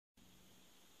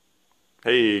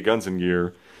Hey, Guns and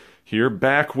Gear here,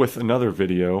 back with another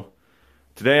video.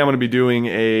 Today I'm going to be doing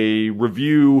a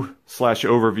review slash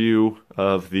overview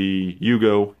of the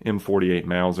Yugo M48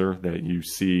 Mauser that you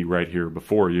see right here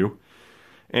before you.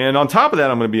 And on top of that,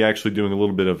 I'm going to be actually doing a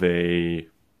little bit of a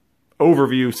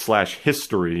overview slash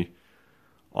history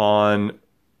on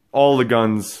all the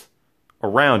guns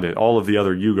around it, all of the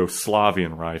other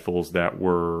Yugoslavian rifles that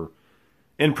were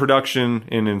in production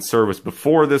and in service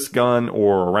before this gun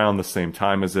or around the same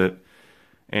time as it.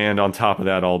 And on top of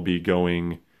that, I'll be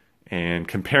going and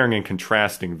comparing and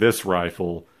contrasting this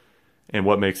rifle and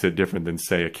what makes it different than,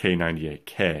 say, a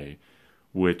K98K,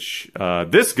 which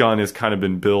this gun has kind of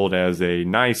been billed as a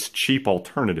nice, cheap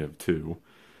alternative to.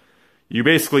 You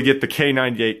basically get the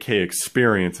K98K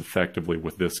Experience effectively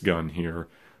with this gun here,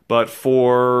 but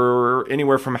for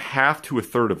anywhere from half to a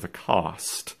third of the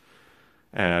cost.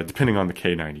 Depending on the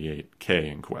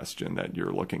K98K in question that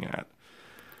you're looking at.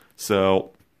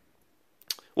 So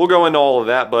we'll go into all of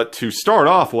that, but to start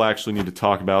off, we'll actually need to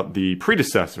talk about the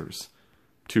predecessors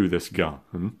to this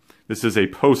gun. This is a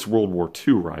post-World War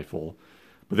II rifle,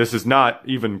 but this is not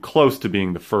even close to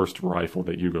being the first rifle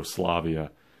that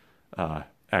Yugoslavia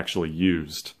actually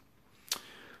used.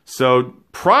 So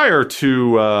prior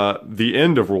to the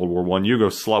end of World War I,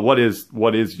 what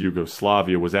is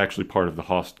Yugoslavia was actually part of the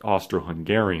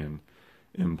Austro-Hungarian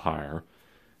Empire,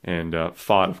 and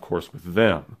fought, of course, with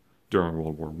them during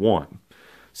World War I.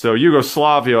 So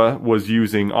Yugoslavia was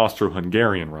using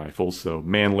Austro-Hungarian rifles, so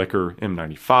Mannlicher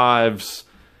M95s.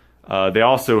 They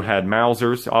also had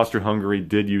Mausers. Austro-Hungary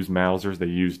did use Mausers. They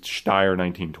used Steyr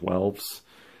 1912s.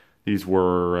 These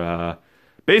were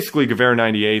basically Gewehr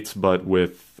 98s, but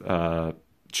with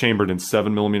chambered in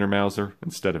 7mm Mauser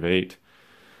instead of 8.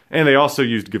 And they also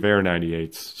used Gewehr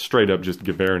 98s, straight up just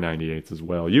Gewehr 98s as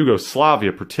well.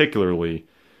 Yugoslavia particularly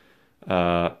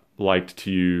liked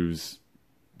to use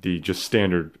the just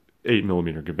standard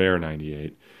 8mm Gewehr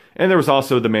 98. And there was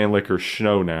also the Mannlicher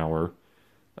Schonauer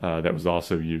that was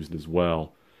also used as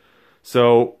well.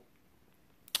 So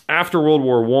after World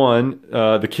War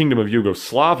I, the Kingdom of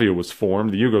Yugoslavia was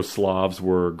formed. The Yugoslavs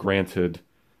were granted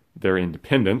their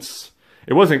independence.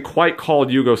 It wasn't quite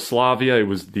called Yugoslavia. It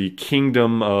was the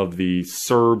Kingdom of the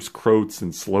Serbs, Croats,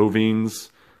 and Slovenes.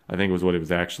 I think was what it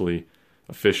was actually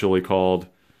officially called.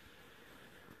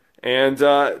 And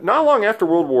not long after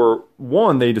World War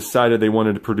I, they decided they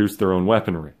wanted to produce their own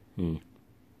weaponry.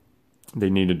 They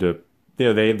needed to,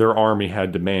 their army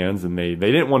had demands, and they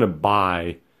didn't want to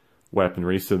buy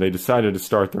weaponry, so they decided to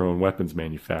start their own weapons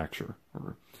manufacturer.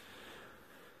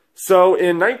 So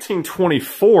in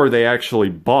 1924, they actually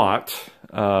bought,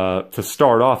 to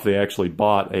start off, they actually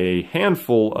bought a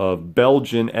handful of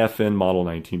Belgian FN Model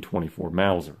 1924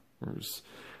 Mausers.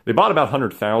 They bought about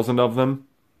 100,000 of them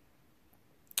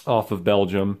off of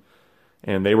Belgium,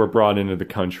 and they were brought into the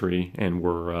country and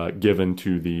were given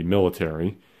to the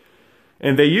military.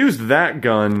 And they used that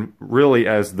gun really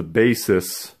as the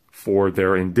basis for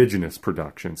their indigenous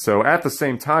production. So at the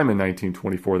same time in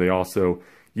 1924, they also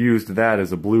used that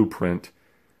as a blueprint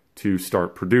to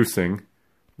start producing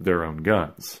their own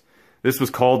guns. This was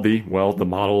called the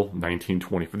Model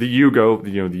 1924, the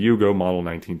Yugo Model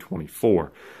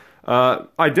 1924.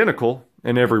 Identical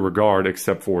in every regard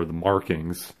except for the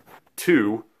markings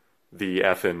to the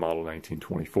FN Model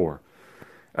 1924.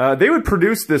 They would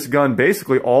produce this gun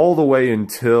basically all the way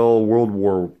until World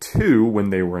War II when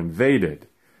they were invaded.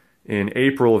 In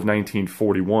April of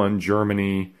 1941,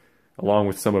 Germany, along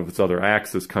with some of its other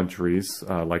Axis countries,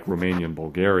 like Romania and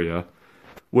Bulgaria,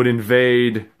 would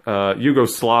invade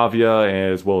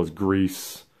Yugoslavia as well as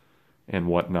Greece and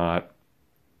whatnot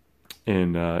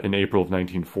in April of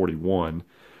 1941.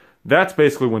 That's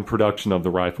basically when production of the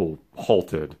rifle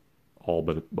halted, all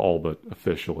but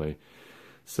officially.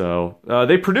 So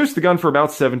they produced the gun for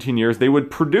about 17 years. They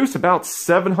would produce about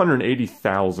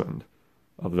 780,000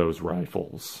 of those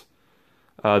rifles.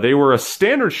 They were a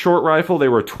standard short rifle. They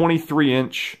were a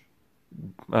 23-inch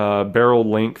barrel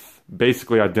length,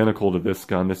 basically identical to this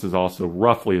gun. This is also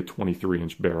roughly a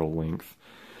 23-inch barrel length.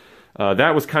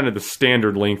 That was kind of the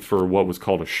standard length for what was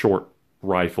called a short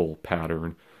rifle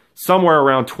pattern, somewhere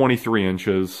around 23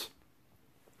 inches.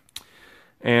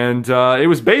 And it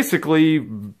was basically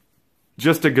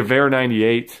just a Gewehr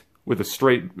 98 with a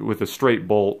straight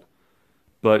bolt,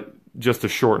 but just a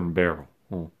shortened barrel,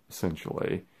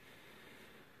 essentially.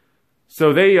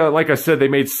 So they, like I said, they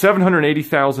made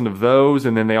 780,000 of those,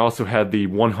 and then they also had the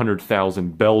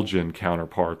 100,000 Belgian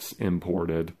counterparts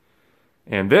imported.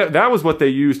 And that was what they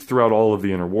used throughout all of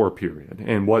the interwar period,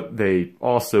 and what they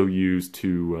also used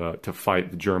to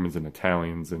fight the Germans and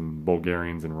Italians and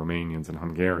Bulgarians and Romanians and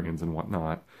Hungarians and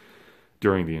whatnot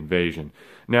during the invasion.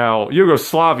 Now,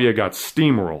 Yugoslavia got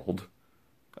steamrolled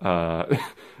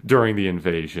during the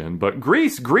invasion, but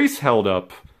Greece held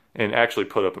up and actually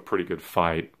put up a pretty good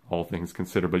fight, all things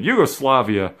considered. But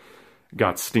Yugoslavia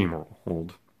got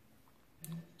steamrolled.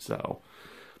 So,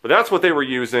 but that's what they were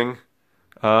using.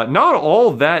 Not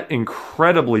all that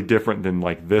incredibly different than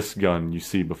like this gun you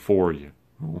see before you.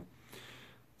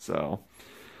 So,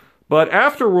 but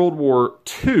after World War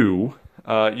II,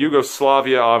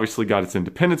 Yugoslavia obviously got its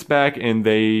independence back, and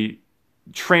they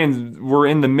were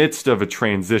in the midst of a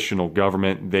transitional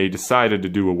government. They decided to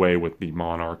do away with the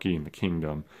monarchy and the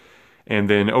kingdom, and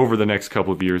then over the next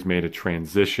couple of years made a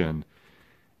transition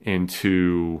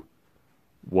into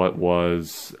what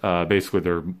was basically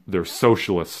their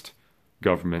socialist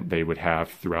government they would have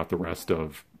throughout the rest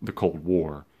of the Cold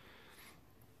War.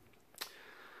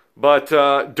 But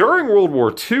during World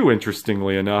War II,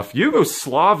 interestingly enough,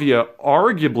 Yugoslavia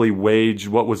arguably waged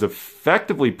what was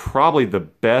effectively probably the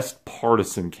best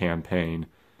partisan campaign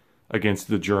against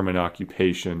the German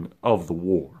occupation of the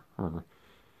war.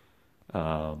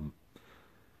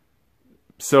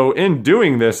 So in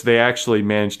doing this, they actually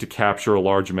managed to capture a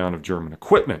large amount of German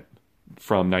equipment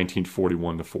from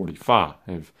 1941 to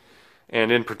 45.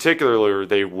 And in particular,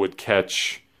 they would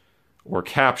catch or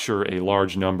capture a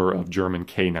large number of German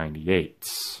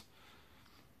K98s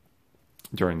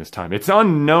during this time. It's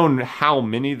unknown how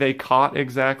many they caught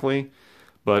exactly,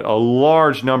 but a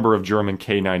large number of German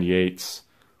K98s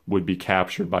would be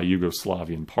captured by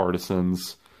Yugoslavian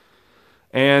partisans.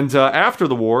 And after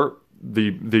the war,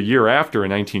 the year after, in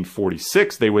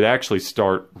 1946, they would actually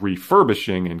start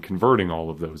refurbishing and converting all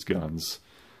of those guns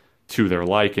to their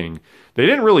liking. They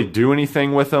didn't really do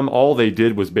anything with them. All they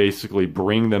did was basically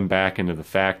bring them back into the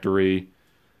factory,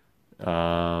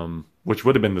 which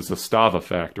would have been the Zastava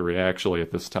factory, actually,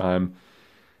 at this time.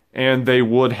 And they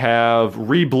would have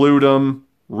re-blued them.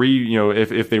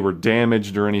 If they were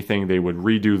damaged or anything, they would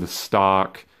redo the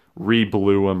stock,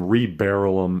 re-blue them,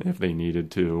 re-barrel them if they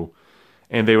needed to.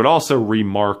 And they would also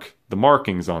remark the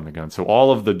markings on the gun. So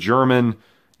all of the German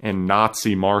and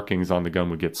Nazi markings on the gun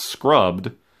would get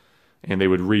scrubbed, and they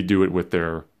would redo it with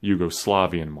their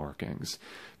Yugoslavian markings.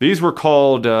 These were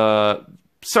called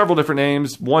several different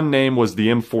names. One name was the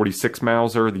M46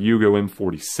 Mauser. The Yugo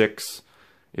M46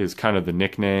 is kind of the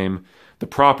nickname. The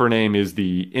proper name is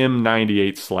the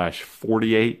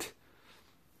M98/48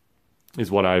 is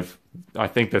what I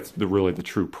think that's really the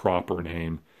true proper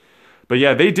name. But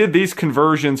yeah, they did these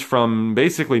conversions from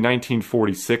basically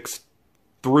 1946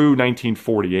 through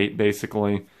 1948,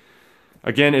 basically.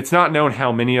 Again, it's not known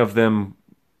how many of them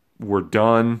were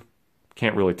done.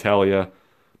 Can't really tell you.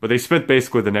 But they spent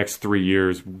basically the next 3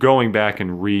 years going back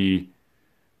and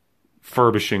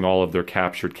refurbishing all of their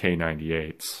captured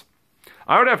K98s.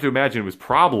 I would have to imagine it was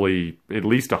probably at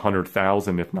least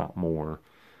 100,000, if not more.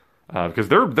 Because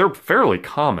they're fairly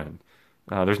common.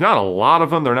 There's not a lot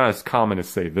of them. They're not as common as,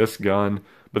 say, this gun.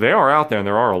 But they are out there, and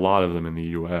there are a lot of them in the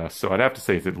U.S. So I'd have to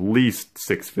say it's at least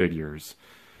 6 figures.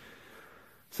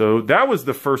 So that was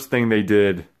the first thing they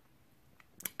did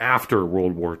after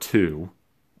World War II.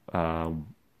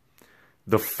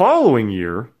 The following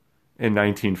year, in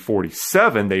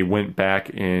 1947, they went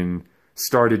back and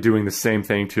started doing the same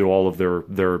thing to all of their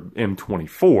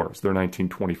M24s, their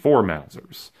 1924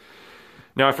 Mausers.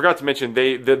 Now, I forgot to mention,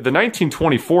 the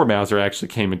 1924 Mauser actually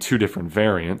came in 2 different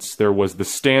variants. There was the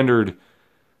standard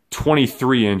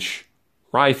 23-inch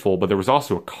rifle, but there was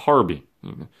also a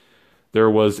carbine. There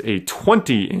was a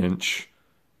 20-inch,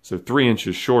 so 3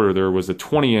 inches shorter. There was a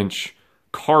 20-inch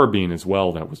carbine as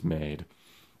well that was made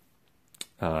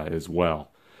as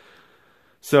well.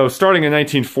 So starting in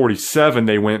 1947,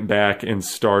 they went back and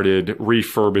started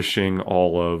refurbishing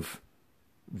all of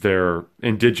their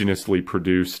indigenously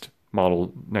produced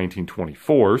model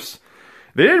 1924s.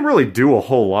 They didn't really do a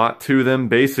whole lot to them.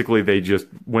 Basically, they just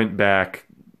went back,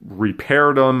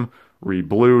 repaired them,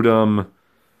 re-blued them,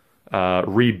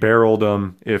 re-barreled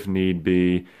them if need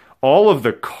be. All of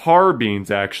the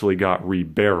carbines actually got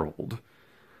re-barreled.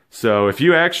 So if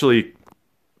you actually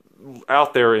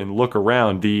out there and look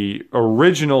around, the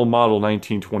original model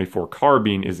 1924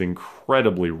 carbine is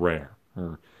incredibly rare.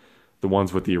 Or the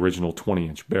ones with the original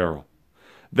 20-inch barrel.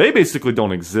 They basically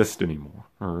don't exist anymore,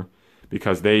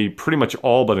 because they pretty much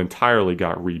all but entirely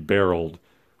got re-barreled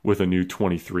with a new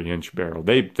 23-inch barrel.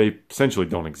 They essentially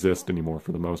don't exist anymore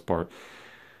for the most part.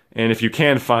 And if you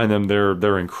can find them,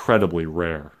 they're incredibly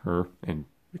rare and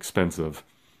expensive.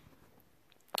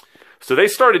 So they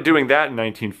started doing that in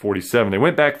 1947. They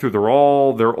went back through their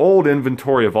old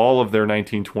inventory of all of their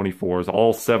 1924s,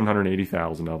 all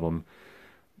 780,000 of them.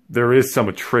 There is some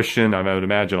attrition. I would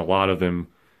imagine a lot of them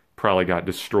probably got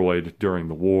destroyed during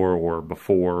the war or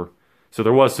before. So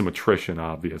there was some attrition,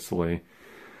 obviously.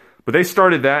 But they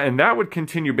started that, and that would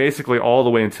continue basically all the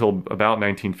way until about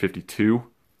 1952.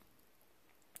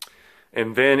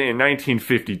 And then in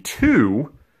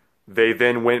 1952, they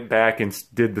then went back and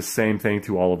did the same thing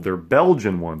to all of their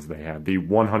Belgian ones they had, the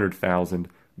 100,000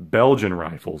 Belgian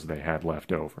rifles they had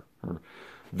left over.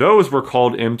 Those were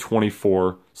called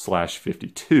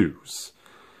M24/52s.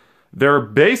 They're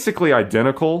basically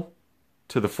identical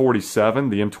to the 47,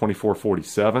 the M24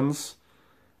 47s,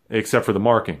 except for the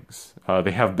markings.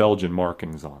 They have Belgian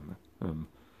markings on them.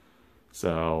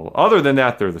 So other than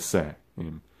that, they're the same.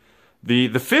 The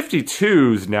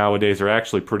 52s nowadays are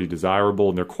actually pretty desirable,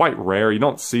 and they're quite rare. You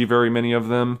don't see very many of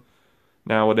them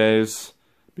nowadays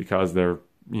because they're,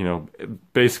 you know,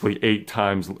 basically 8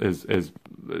 times as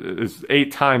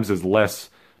 8 times as less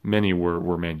many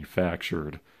were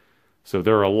manufactured. So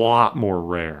they're a lot more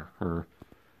rare,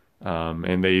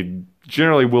 and they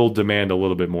generally will demand a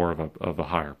little bit more of a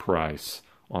higher price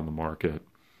on the market.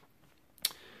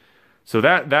 So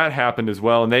that happened as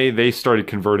well, and they started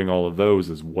converting all of those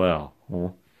as well.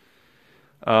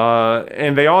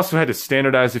 And they also had to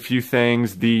standardize a few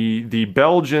things. The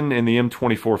Belgian and the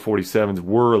M24 47s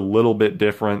were a little bit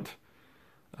different,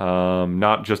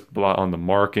 not just on the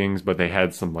markings, but they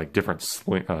had some like different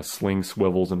sling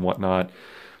swivels and whatnot.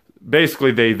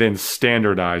 Basically, they then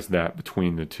standardized that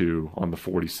between the two on the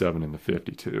 47 and the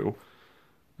 52.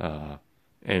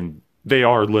 And they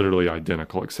are literally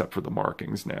identical except for the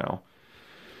markings now.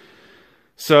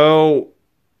 So,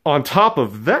 on top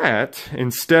of that,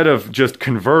 instead of just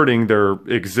converting their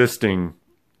existing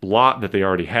lot that they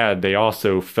already had, they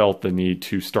also felt the need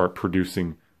to start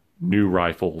producing new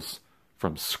rifles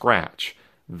from scratch.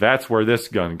 That's where this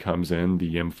gun comes in,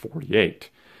 the M48.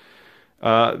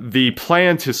 The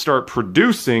plan to start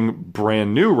producing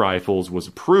brand new rifles was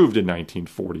approved in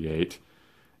 1948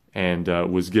 and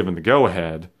was given the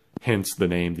go-ahead, hence the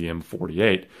name the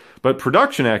M48. But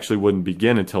production actually wouldn't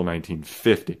begin until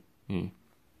 1950.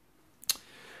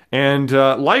 And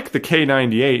like the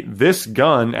K98, this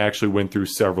gun actually went through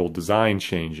several design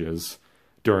changes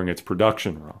during its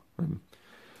production run.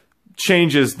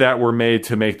 Changes that were made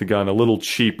to make the gun a little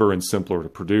cheaper and simpler to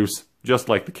produce, just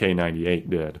like the K98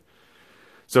 did.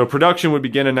 So production would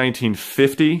begin in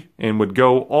 1950 and would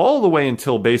go all the way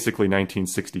until basically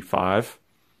 1965.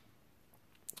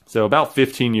 So about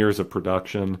 15 years of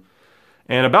production,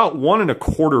 and about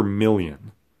 1.25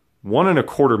 million.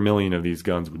 1.25 million of these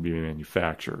guns would be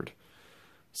manufactured.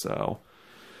 So,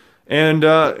 and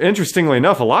interestingly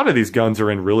enough, a lot of these guns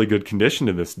are in really good condition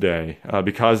to this day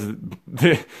because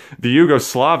the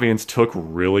Yugoslavians took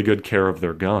really good care of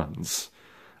their guns.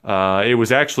 It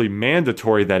was actually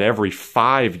mandatory that every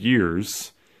 5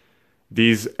 years,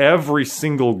 every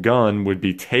single gun would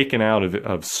be taken out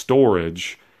of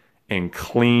storage and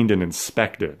cleaned and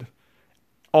inspected.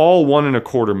 All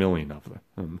 1.25 million of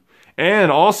them.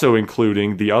 And also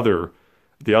including the other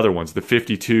ones, the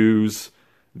 52s,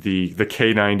 the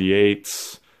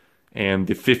K98s, and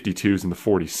the 52s and the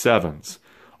 47s.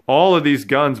 All of these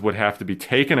guns would have to be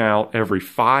taken out every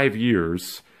 5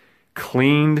 years,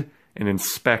 cleaned and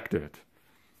inspected.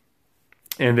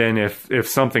 And then if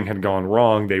something had gone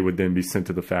wrong, they would then be sent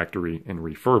to the factory and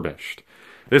refurbished.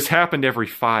 This happened every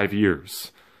 5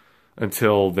 years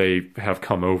until they have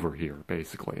come over here,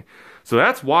 basically. So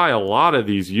that's why a lot of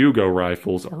these Yugo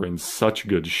rifles are in such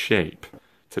good shape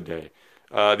today.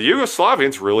 The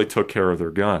Yugoslavians really took care of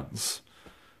their guns.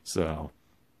 So,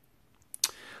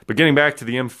 but getting back to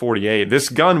the M48, this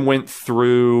gun went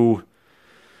through...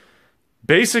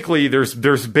 Basically,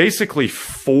 there's basically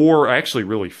 4, actually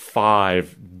really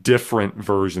 5 different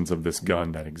versions of this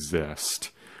gun that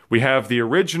exist. We have the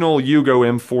original Yugo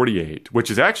M48, which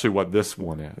is actually what this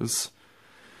one is.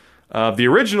 The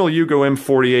original Yugo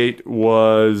M48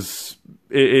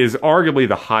 is arguably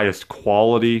the highest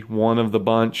quality one of the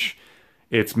bunch.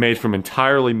 It's made from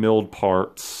entirely milled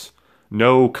parts.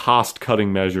 No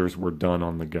cost-cutting measures were done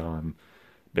on the gun,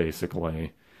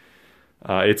 basically.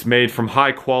 It's made from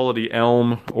high-quality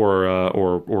elm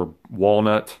or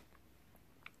walnut.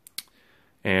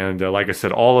 And like I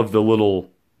said, all of the little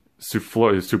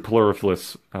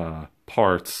superfluous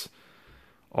parts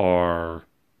are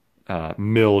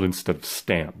milled instead of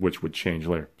stamped, which would change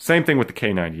later. Same thing with the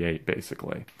K98,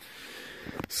 basically.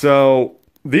 So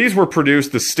these were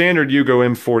produced, the standard Yugo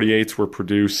M48s were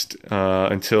produced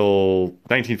until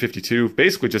 1952,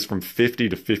 basically just from 50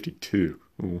 to 52.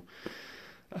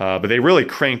 But they really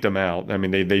cranked them out. I mean,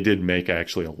 they did make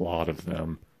actually a lot of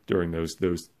them during those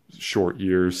short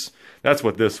years. That's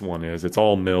what this one is. It's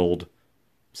all milled.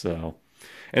 So,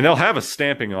 And they'll have a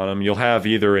stamping on them. You'll have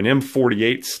either an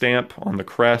M48 stamp on the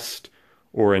crest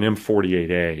or an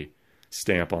M48A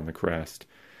stamp on the crest.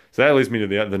 So that leads me to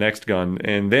the next gun.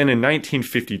 And then in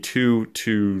 1952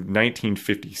 to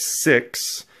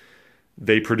 1956,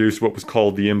 they produced what was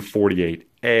called the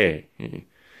M48A.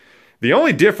 The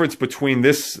only difference between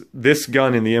this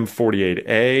gun and the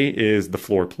M48A is the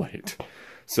floor plate.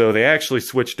 So they actually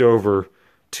switched over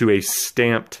to a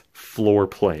stamped floor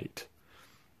plate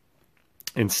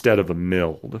instead of a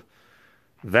milled.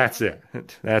 That's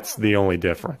it. That's the only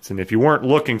difference. And if you weren't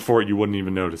looking for it, you wouldn't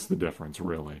even notice the difference,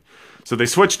 really. So they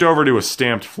switched over to a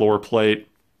stamped floor plate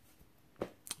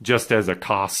just as a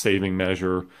cost-saving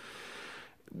measure.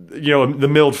 You know, the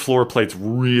milled floor plate's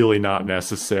really not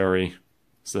necessary.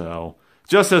 So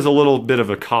just as a little bit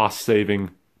of a cost-saving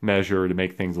measure to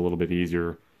make things a little bit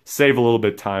easier, save a little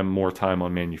bit more time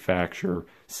on manufacture,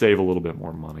 save a little bit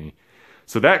more money.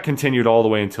 So that continued all the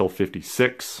way until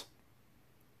 56.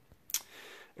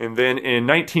 And then in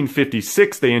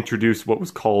 1956, they introduced what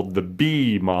was called the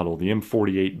B model, the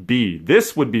M48B.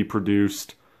 This would be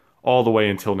produced all the way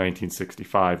until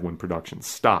 1965 when production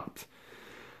stopped.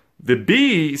 The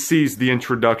B sees the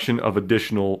introduction of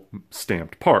additional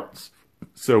stamped parts.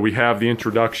 So we have the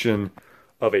introduction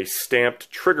of a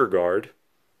stamped trigger guard,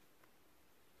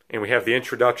 and we have the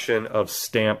introduction of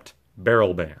stamped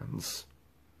barrel bands.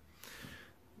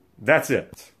 That's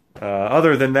it.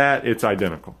 Other than that, it's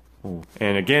identical.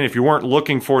 And again, if you weren't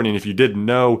looking for it, and if you didn't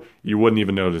know, you wouldn't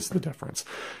even notice the difference.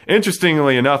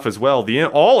 Interestingly enough as well,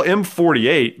 all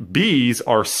M48Bs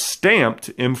are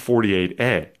stamped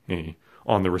M48A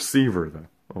on the receiver,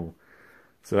 though.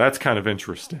 So that's kind of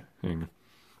interesting.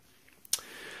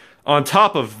 On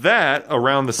top of that,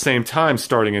 around the same time,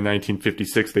 starting in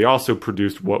 1956, they also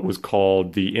produced what was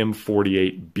called the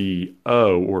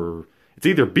M48BO, or it's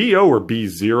either BO or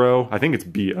B0. I think it's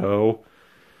BO.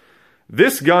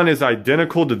 This gun is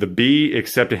identical to the B,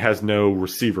 except it has no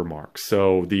receiver marks.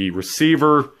 So the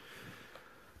receiver,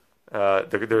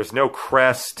 there's no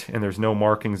crest and there's no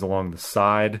markings along the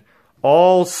side.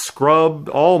 All scrubbed,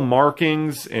 all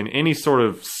markings and any sort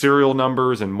of serial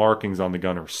numbers and markings on the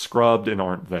gun are scrubbed and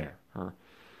aren't there.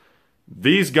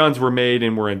 These guns were made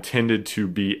and were intended to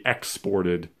be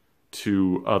exported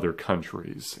to other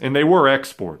countries. And they were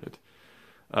exported.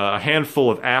 A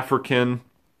handful of African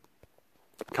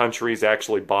countries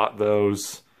actually bought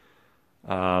those.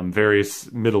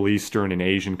 Various Middle Eastern and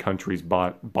Asian countries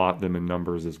bought them in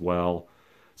numbers as well.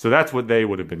 So that's what they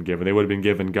would have been given. They would have been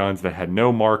given guns that had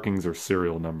no markings or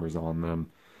serial numbers on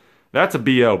them. That's a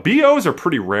BO. BOs are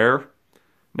pretty rare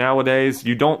nowadays.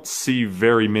 You don't see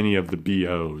very many of the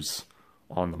BOs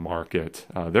on the market.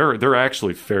 They're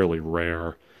actually fairly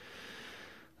rare.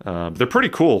 They're pretty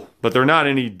cool, but they're not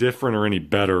any different or any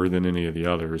better than any of the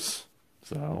others.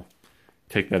 So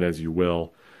take that as you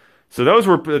will. So those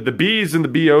were the Bs and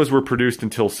the BOs were produced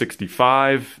until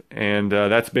 65, and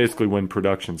that's basically when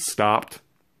production stopped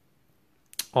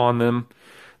on them.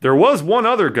 There was one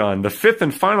other gun. The fifth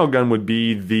and final gun would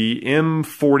be the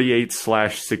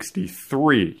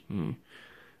M48/63.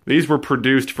 These were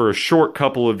produced for a short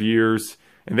couple of years,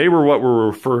 and they were what were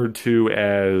referred to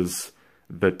as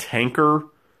the tanker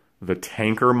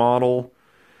model.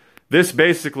 This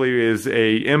basically is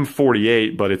a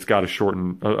M48, but it's got a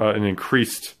an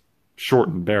increased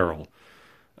shortened barrel.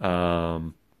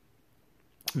 They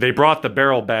brought the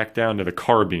barrel back down to the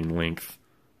carbine length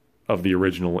of the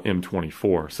original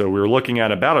M24. So we were looking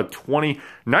at about a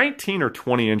 19 or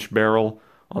 20 inch barrel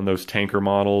on those tanker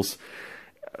models.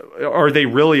 Are they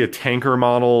really a tanker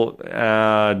model?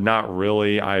 Not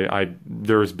really.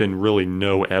 There's been really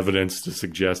no evidence to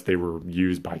suggest they were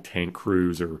used by tank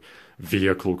crews or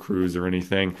vehicle crews or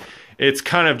anything. It's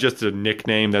kind of just a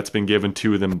nickname that's been given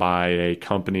to them by a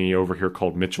company over here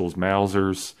called Mitchell's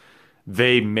Mausers.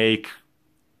 They make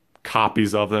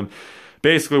copies of them.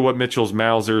 Basically what Mitchell's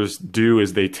Mausers do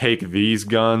is they take these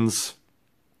guns,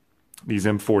 these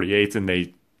M48s, and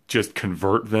they just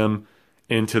convert them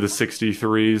into the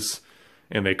 63s,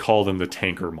 and they call them the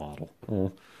tanker model.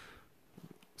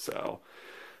 So,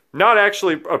 not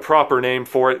actually a proper name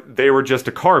for it. They were just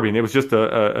a carbine. It was just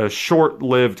a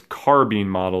short-lived carbine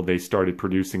model they started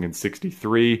producing in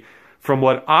 63. From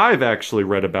what I've actually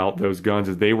read about those guns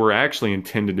is they were actually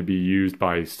intended to be used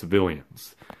by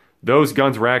civilians. Those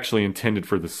guns were actually intended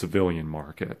for the civilian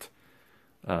market,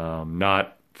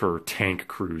 not for tank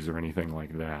crews or anything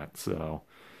like that. So,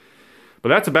 but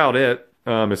that's about it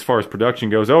as far as production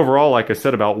goes. Overall, like I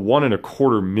said, about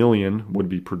 1.25 million would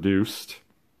be produced.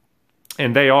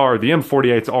 And the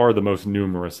M48s are the most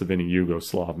numerous of any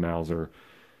Yugoslav Mauser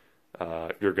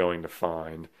you're going to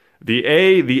find. The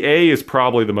A is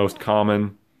probably the most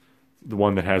common the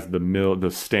one that has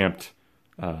the stamped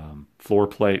floor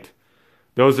plate.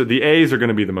 Those are the A's are going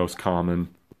to be the most common,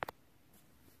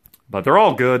 but they're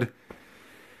all good.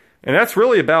 And that's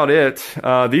really about it.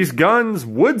 These guns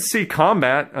would see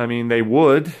combat. I mean, they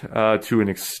would, to an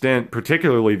extent,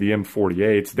 particularly the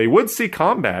M48s. They would see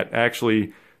combat,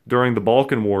 actually, during the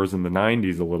Balkan Wars in the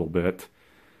 90s a little bit.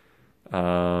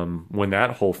 When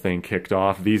that whole thing kicked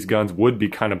off, these guns would be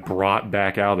kind of brought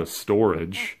back out of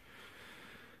storage.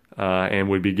 And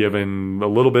would be given a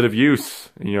little bit of use,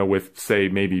 you know, with, say,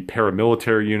 maybe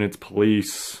paramilitary units,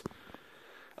 police.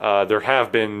 There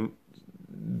have been...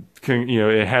 You know,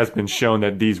 it has been shown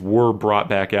that these were brought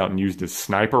back out and used as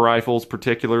sniper rifles,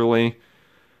 particularly,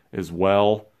 as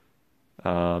well.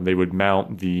 They would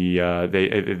mount the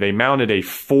they mounted a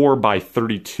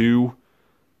 4x32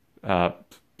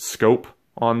 scope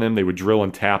on them. They would drill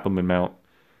and tap them and mount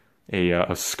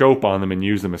a scope on them and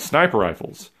use them as sniper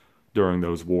rifles during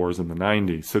those wars in the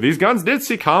 90s. So these guns did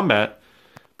see combat,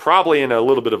 probably in a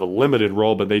little bit of a limited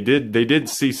role, but they did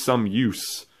see some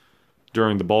use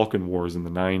during the Balkan Wars in the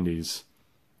 90s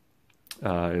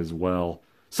as well.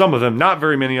 Some of them, not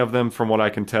very many of them from what I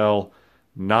can tell.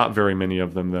 Not very many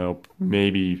of them, though.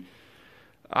 Maybe,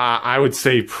 I would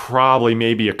say probably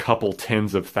maybe a couple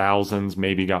tens of thousands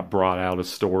maybe got brought out of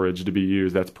storage to be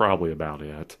used. That's probably about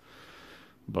it.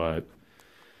 But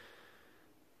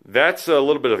that's a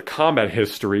little bit of the combat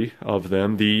history of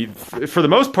them. For the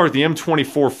most part, the M24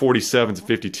 47s and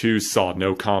 52s saw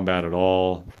no combat at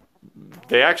all.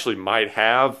 They actually might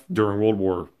have during World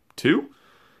War II,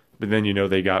 but then, you know,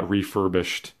 they got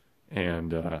refurbished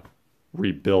and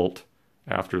rebuilt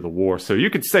after the war. So you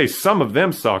could say some of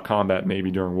them saw combat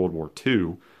maybe during World War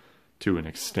II to an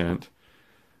extent.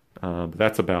 But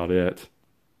that's about it.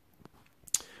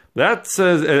 That's,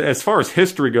 as far as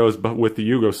history goes, but with the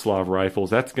Yugoslav rifles,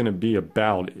 that's going to be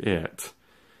about it.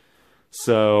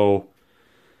 So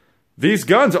these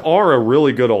guns are a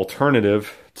really good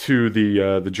alternative to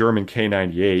the German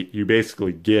K98. You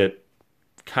basically get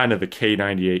kind of the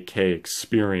K98K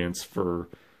Experience for,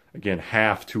 again,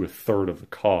 half to a third of the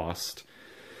cost.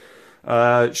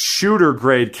 Shooter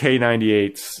grade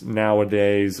K98s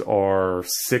nowadays are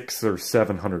 $600 or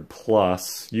 $700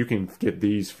 plus. You can get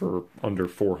these for under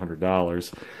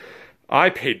 $400. I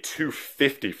paid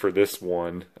 $250 for this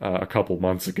one a couple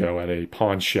months ago at a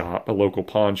pawn shop, a local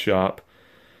pawn shop.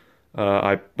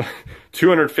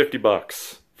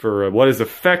 $250 for what is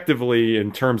effectively,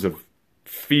 in terms of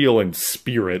feel and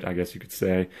spirit, I guess you could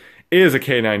say, is a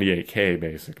K98K,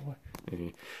 basically.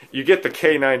 You get the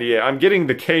K98. I'm getting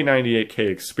the K98K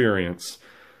Experience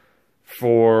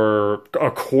for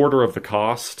a quarter of the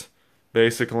cost,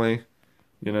 basically,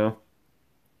 you know?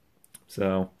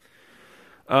 So,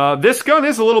 this gun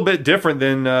is a little bit different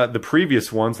than the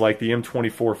previous ones, like the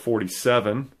M24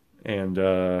 47 and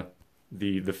the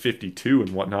 52 and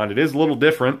whatnot. It is a little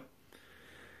different.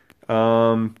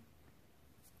 For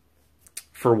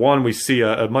one, we see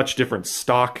a much different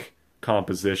stock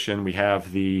composition. We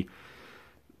have the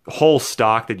whole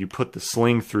stock that you put the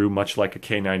sling through, much like a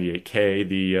K98K.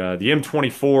 The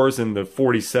M24s and the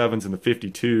 47s and the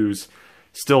 52s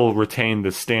still retain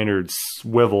the standard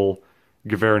swivel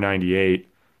Gewehr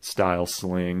 98 style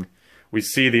sling. We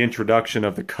see the introduction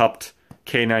of the cupped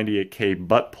K98K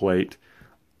butt plate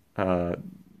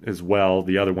as well.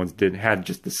 The other ones had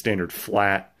just the standard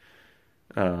flat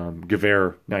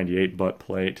Gewehr 98 butt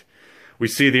plate. We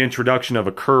see the introduction of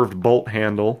a curved bolt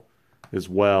handle as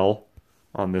well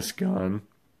on this gun.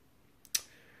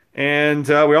 And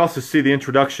we also see the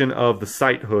introduction of the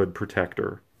sight hood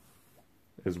protector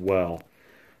as well.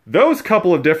 Those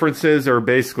couple of differences are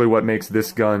basically what makes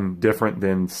this gun different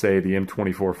than, say, the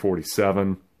M24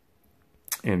 47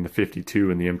 and the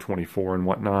 52 and the M24 and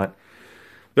whatnot.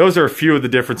 Those are a few of the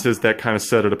differences that kind of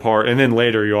set it apart. And then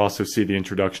later you also see the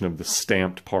introduction of the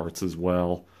stamped parts as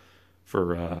well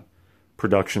for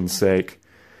production's sake.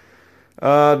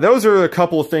 Those are a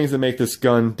couple of things that make this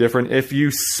gun different. If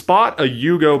you spot a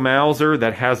Yugo Mauser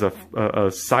that has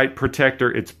a sight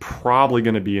protector, it's probably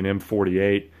going to be an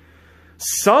M48.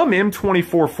 Some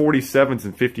M24 47s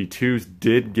and 52s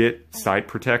did get sight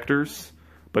protectors,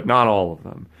 but not all of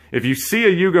them. If you see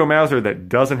a Yugo Mauser that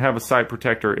doesn't have a sight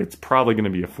protector, it's probably going to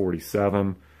be a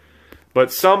 47.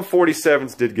 But some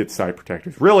 47s did get sight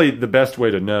protectors. Really, the best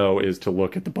way to know is to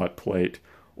look at the butt plate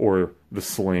or the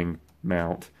sling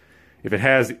mount. If it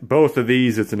has both of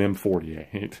these, it's an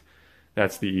M48.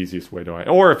 That's the easiest way to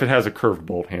know. Or if it has a curved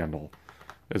bolt handle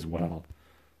as well.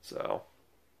 So,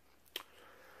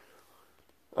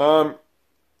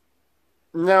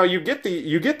 now you get the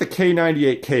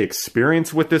K98K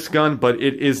Experience with this gun, but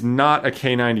it is not a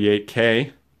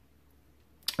K98K.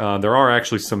 There are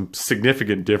actually some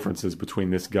significant differences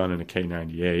between this gun and a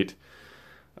K98.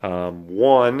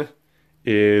 One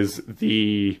is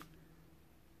the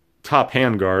top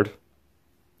handguard.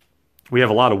 We have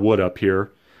a lot of wood up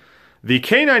here. The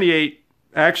K98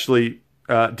 actually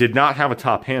did not have a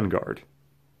top handguard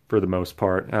for the most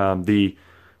part. The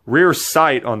rear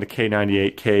sight on the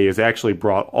K98K is actually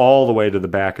brought all the way to the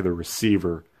back of the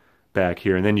receiver back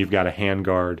here, and then you've got a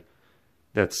handguard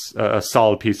that's a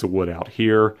solid piece of wood out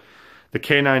here. The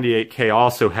K98K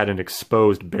also had an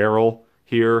exposed barrel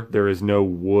here. There is no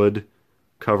wood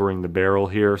covering the barrel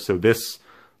here, so this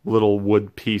little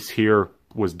wood piece here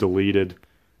was deleted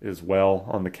as well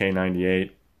on the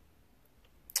K98.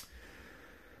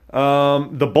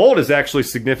 The bolt is actually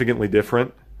significantly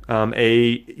different.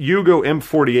 A Yugo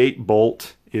M48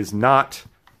 bolt is not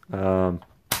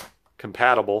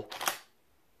compatible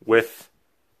with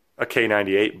a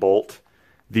K98 bolt.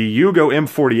 The Yugo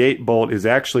M48 bolt is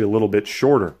actually a little bit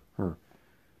shorter.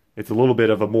 It's a little bit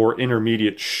of a more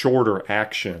intermediate, shorter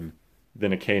action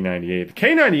than a K98. The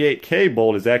K98K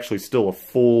bolt is actually still a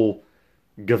full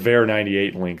Gewehr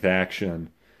 98 length action.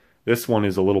 This one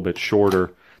is a little bit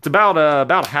shorter. It's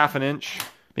about half an inch,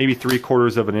 maybe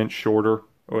 3/4 of an inch shorter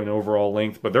in overall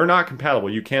length, but they're not compatible.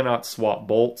 You cannot swap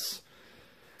bolts.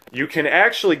 You can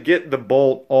actually get the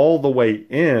bolt all the way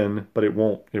in, but it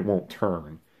won't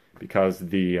turn because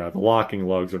the locking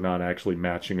lugs are not actually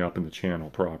matching up in the channel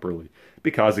properly.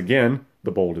 Because again,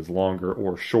 the bolt is longer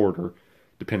or shorter,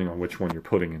 depending on which one you're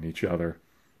putting in each other.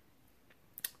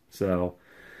 So,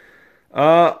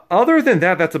 other than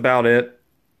that, that's about it.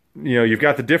 You know, you've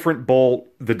got the different bolt,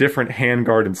 the different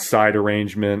handguard and sight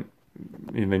arrangement,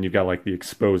 and then you've got like the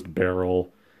exposed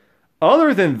barrel.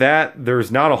 Other than that,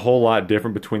 there's not a whole lot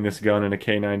different between this gun and a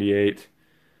K98.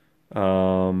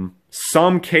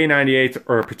 Some K98s,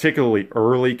 or particularly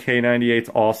early K98s,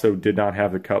 also did not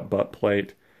have the cut butt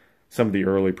plate. Some of the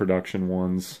early production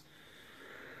ones.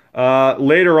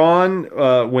 Later on,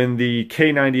 when the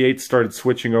K98 started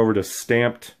switching over to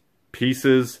stamped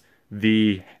pieces,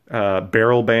 the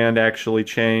barrel band actually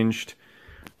changed.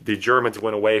 The Germans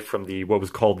went away from what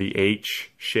was called the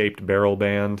H-shaped barrel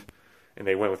band, and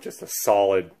they went with just a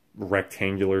solid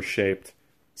rectangular shaped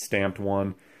stamped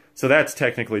one. So that's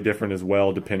technically different as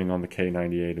well, depending on the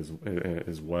K98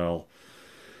 as well.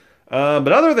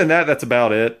 But other than that, that's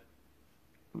about it.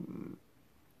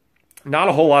 Not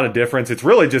a whole lot of difference. It's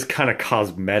really just kind of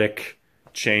cosmetic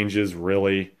changes,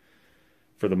 really,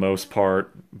 for the most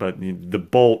part. But the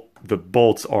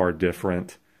bolts are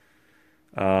different.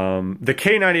 The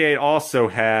K98 also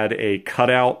had a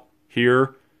cutout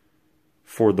here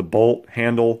for the bolt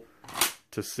handle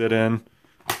to sit in.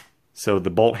 So the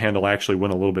bolt handle actually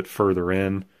went a little bit further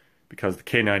in because the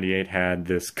K98 had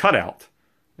this cutout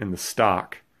in the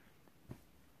stock.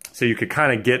 So you could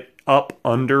kind of get up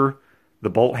under the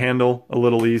bolt handle a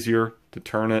little easier to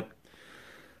turn it.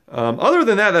 Other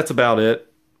than that, that's about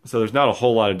it. So there's not a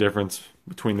whole lot of difference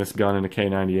between this gun and a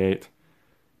K98.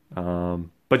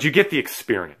 But you get the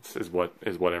experience, is what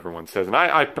everyone says. And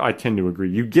I tend to agree.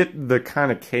 You get the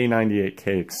kind of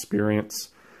K98K experience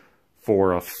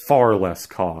for a far less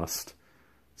cost.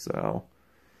 So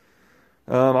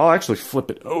I'll actually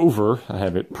flip it over. I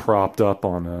have it propped up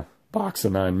on a box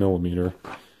of 9mm.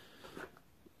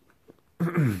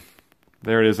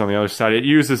 There it is on the other side. It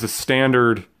uses a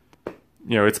standard,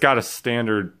 you know, it's got a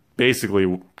standard,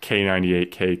 basically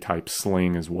K98K type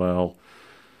sling as well.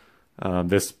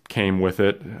 This came with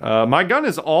it. My gun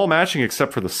is all matching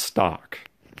except for the stock.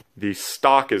 The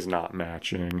stock is not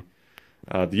matching.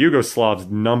 The Yugoslavs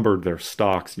numbered their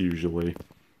stocks usually.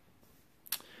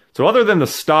 So other than the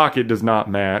stock, it does not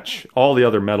match. All the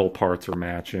other metal parts are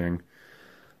matching,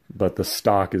 but the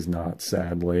stock is not,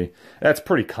 sadly. That's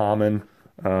pretty common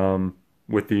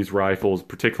with these rifles,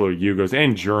 particularly Yugos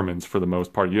and Germans for the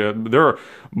most part. Yeah, there.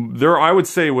 I would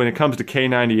say when it comes to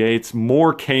K98s,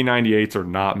 more K98s are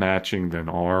not matching than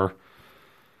are.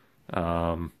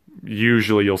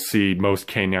 Usually you'll see most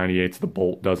K98s, the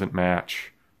bolt doesn't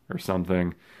match or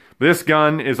something. This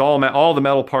gun is all the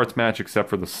metal parts match except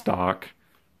for the stock.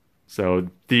 So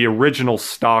the original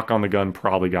stock on the gun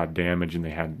probably got damaged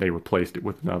and they replaced it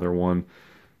with another one.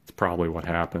 It's probably what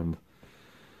happened.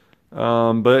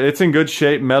 But it's in good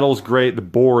shape. Metal's great. The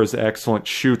bore is excellent.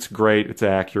 Shoots great. It's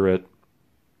accurate.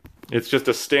 It's just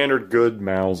a standard good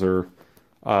Mauser.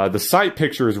 The sight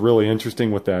picture is really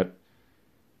interesting with that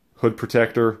hood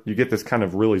protector. You get this kind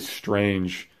of really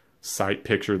strange sight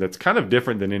picture that's kind of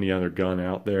different than any other gun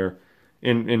out there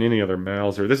in any other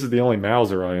Mauser. This is the only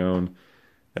Mauser I own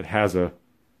that has a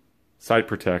sight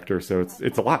protector, so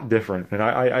it's a lot different. And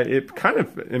it kind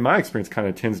of, in my experience, kind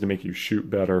of tends to make you shoot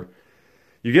better.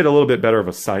 you get a little bit better of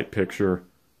a sight picture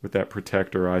with that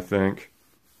protector, I think.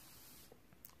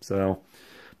 So,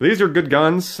 but these are good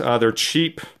guns. They're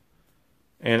cheap,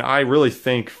 and I really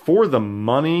think for the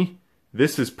money,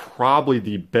 this is probably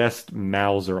the best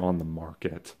Mauser on the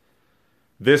market.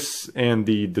 This and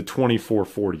the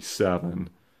 2447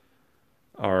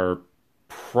 are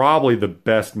probably the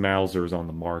best Mausers on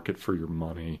the market for your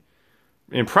money.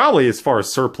 And probably as far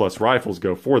as surplus rifles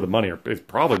go, for the money, it's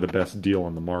probably the best deal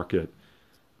on the market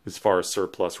as far as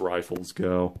surplus rifles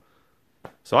go.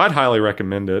 So I'd highly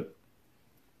recommend it.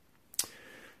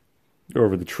 Go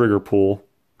over the trigger pull.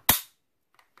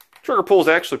 Trigger pull is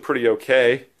actually pretty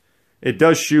okay. It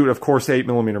does shoot, of course,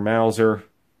 8mm Mauser.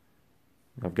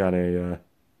 I've got a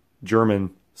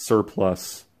German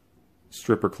surplus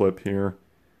stripper clip here.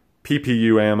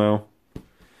 PPU ammo.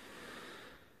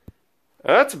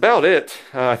 That's about it.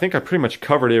 I think I pretty much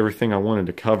covered everything I wanted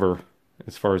to cover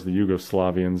as far as the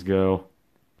Yugoslavians go.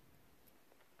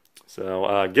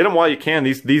 So get them while you can.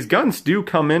 These guns do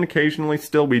come in occasionally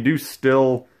still. We do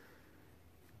still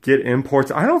get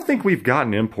imports. I don't think we've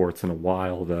gotten imports in a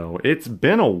while, though. It's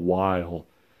been a while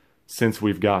since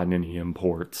we've gotten any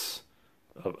imports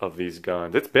of these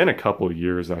guns. It's been a couple of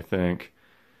years, I think.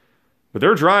 But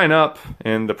they're drying up,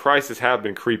 and the prices have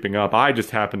been creeping up. I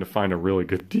just happened to find a really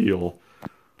good deal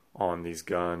on these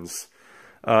guns.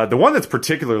 The one that's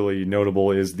particularly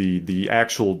notable is the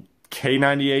actual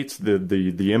K98s,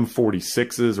 the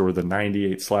M46s or the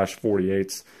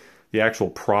 98/48s, the actual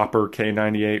proper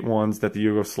K98 ones that the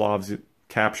Yugoslavs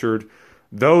captured.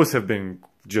 Those have been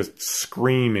just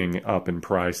screaming up in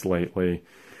price lately.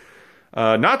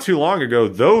 Not too long ago,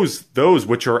 those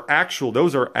which are actual,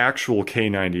 those are actual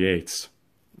K98s.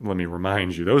 Let me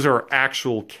remind you, those are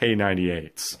actual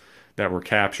K98s that were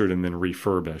captured and then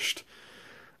refurbished.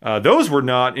 Those were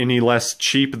not any less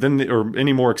cheap than, or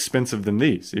any more expensive than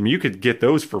these. I mean, you could get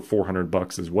those for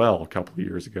 $400 as well a couple of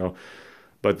years ago.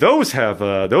 But those have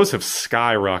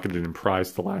skyrocketed in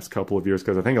price the last couple of years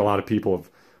because I think a lot of people have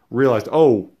realized,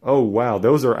 oh wow,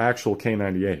 those are actual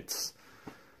K98s.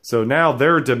 So now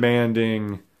they're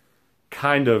demanding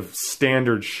kind of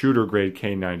standard shooter grade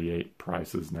K98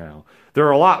 prices now.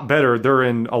 They're a lot better. They're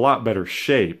in a lot better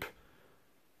shape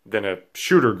than a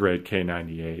shooter grade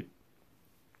K98.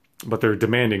 But they're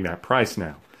demanding that price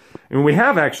now. And we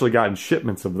have actually gotten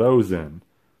shipments of those in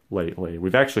lately.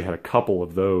 We've actually had a couple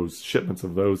of those shipments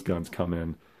of those guns come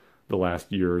in the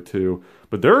last year or two.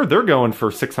 But they're going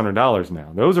for $600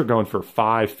 now. Those are going for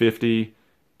 $550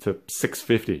 to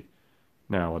 $650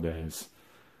 nowadays.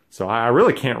 So I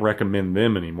really can't recommend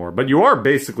them anymore. But you are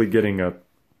basically getting a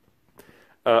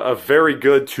very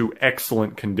good to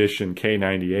excellent condition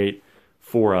K98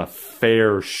 for a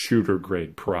fair shooter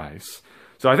grade price.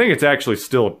 So I think it's actually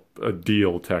still a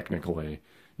deal technically,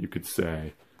 you could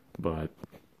say. But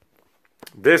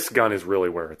this gun is really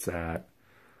where it's at.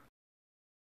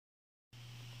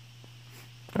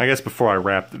 I guess before I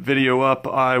wrap the video up,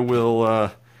 I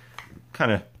will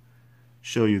kind of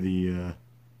show you the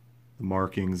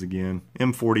markings again.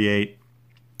 M48.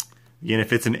 Again,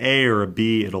 if it's an A or a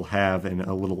B, it'll have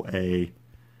a little A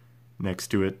next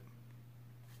to it.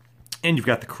 And you've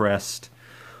got the crest.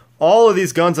 All of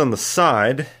these guns on the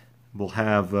side will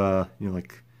have,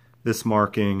 like this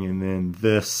marking and then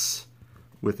this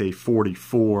with a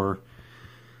 44.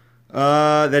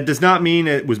 That does not mean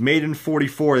it was made in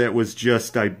 44. That was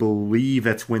just, I believe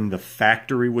that's when the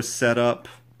factory was set up.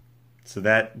 So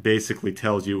that basically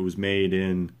tells you it was made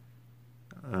in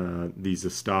the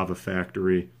Zastava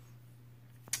factory,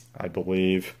 I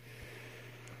believe,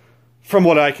 from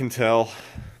what I can tell.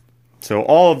 So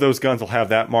all of those guns will have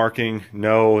that marking.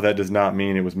 No, that does not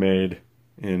mean it was made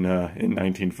in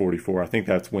 1944. I think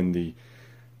that's when the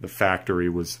factory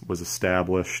was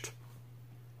established.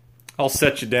 I'll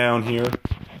set you down here.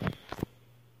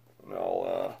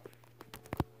 I'll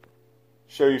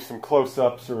show you some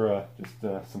close-ups or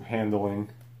just some handling.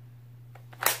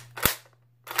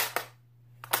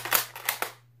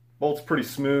 Bolt's pretty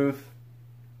smooth.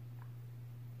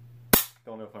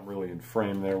 Don't know if I'm really in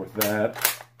frame there with that.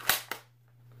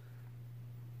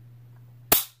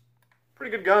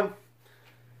 Pretty good gun,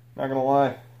 not gonna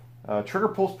lie. Trigger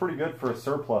pull's pretty good for a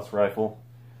surplus rifle.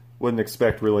 Wouldn't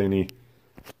expect really any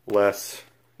less,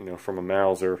 from a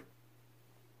Mauser,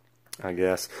 I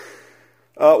guess.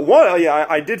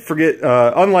 I did forget,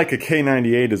 unlike a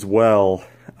K98 as well,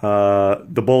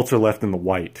 the bolts are left in the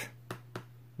white,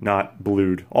 not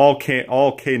blued. All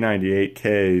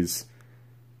K98Ks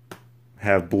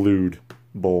have blued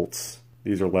bolts.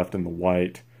 These are left in the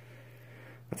white.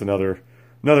 That's another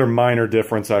minor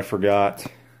difference I forgot.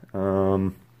 Try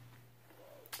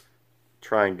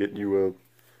and get you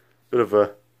Bit of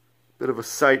a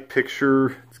sight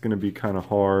picture. It's going to be kind of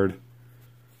hard.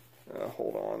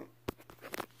 Hold on.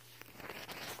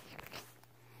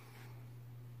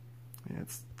 Yeah,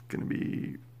 it's going to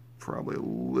be probably a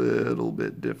little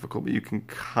bit difficult, but you can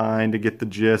kind of get the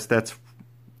gist. That's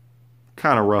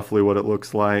kind of roughly what it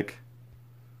looks like.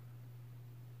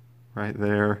 Right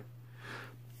there.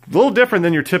 A little different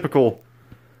than your typical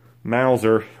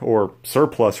Mauser or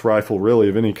surplus rifle, really,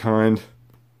 of any kind.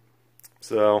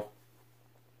 So,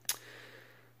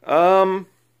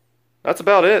 that's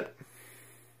about it.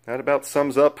 That about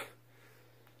sums up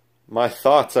my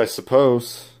thoughts, I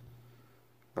suppose.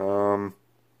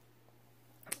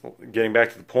 Getting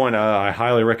back to the point, I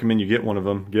highly recommend you get one of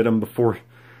them. Get them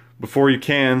before you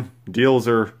can. Deals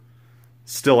are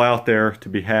still out there to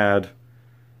be had.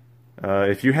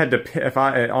 If you had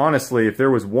to, honestly, if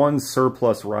there was one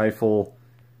surplus rifle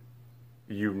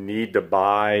you need to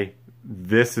buy,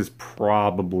 this is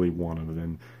probably one of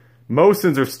them.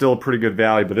 Mosins are still a pretty good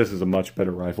value, but this is a much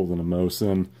better rifle than a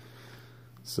Mosin.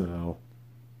 So,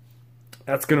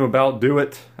 that's going to about do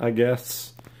it, I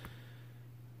guess.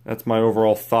 That's my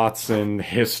overall thoughts and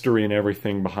history and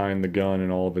everything behind the gun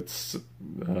and all of its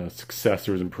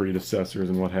successors and predecessors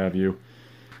and what have you.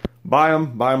 Buy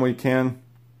them when you can.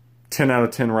 10 out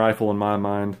of 10 rifle in my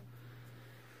mind.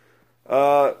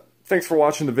 Thanks for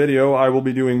watching the video. I will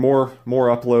be doing more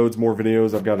uploads, more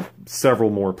videos. I've got several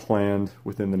more planned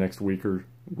within the next week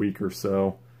or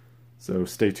so. So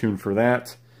stay tuned for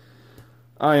that.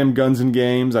 I am Guns and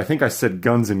Games. I think I said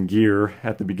Guns and Gear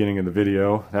at the beginning of the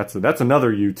video. That's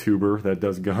another YouTuber that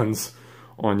does guns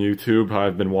on YouTube.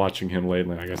 I've been watching him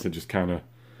lately. I guess it just kind of...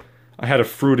 I had a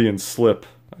Freudian slip,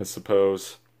 I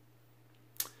suppose.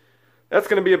 That's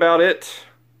going to be about it.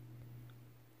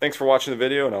 Thanks for watching the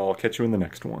video, and I'll catch you in the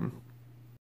next one.